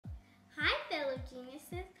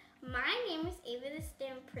geniuses. My name is Ava the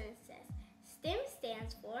S.T.E.M princess. STEM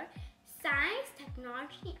stands for Science,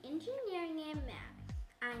 Technology, Engineering, and Math.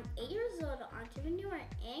 I'm 8 years old, an entrepreneur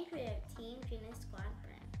and creator of Team Genius Squad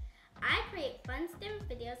brand. I create fun STEM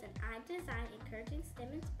videos and I design encouraging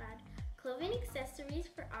STEM-inspired clothing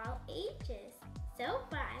accessories for all ages. So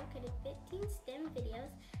far, I've created 15 STEM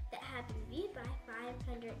videos that have been viewed by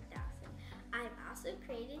 500,000. I've also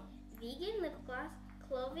created vegan lip gloss,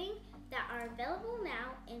 clothing that are available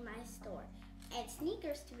now in my store, and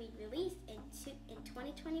sneakers to be released in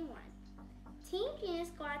 2021. Team Genius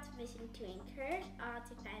Squad's vision to encourage all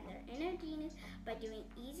to find their inner genius by doing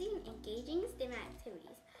easy and engaging STEM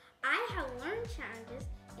activities. I have learned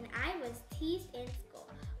challenges and I was teased in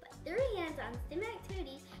school, but through hands-on STEM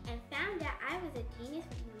activities and found out I was a genius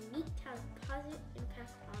with a unique talent, positive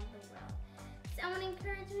impact on the world. Someone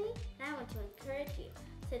encouraged me and I want to encourage you.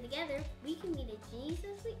 So together, we can be the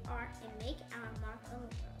geniuses we are and make our mark on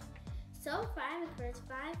the world. So far, I've encouraged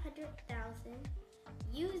 500,000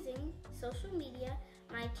 using social media,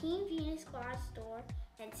 my Team Genius Squad store,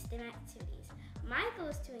 and STEM activities. My goal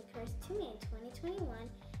is to encourage 2 million in 2021,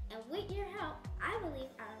 and with your help, I believe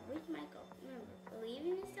I will reach my goal. Remember, believe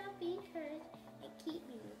in yourself, be encouraged, and keep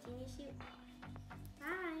being the genius you are.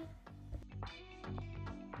 Bye!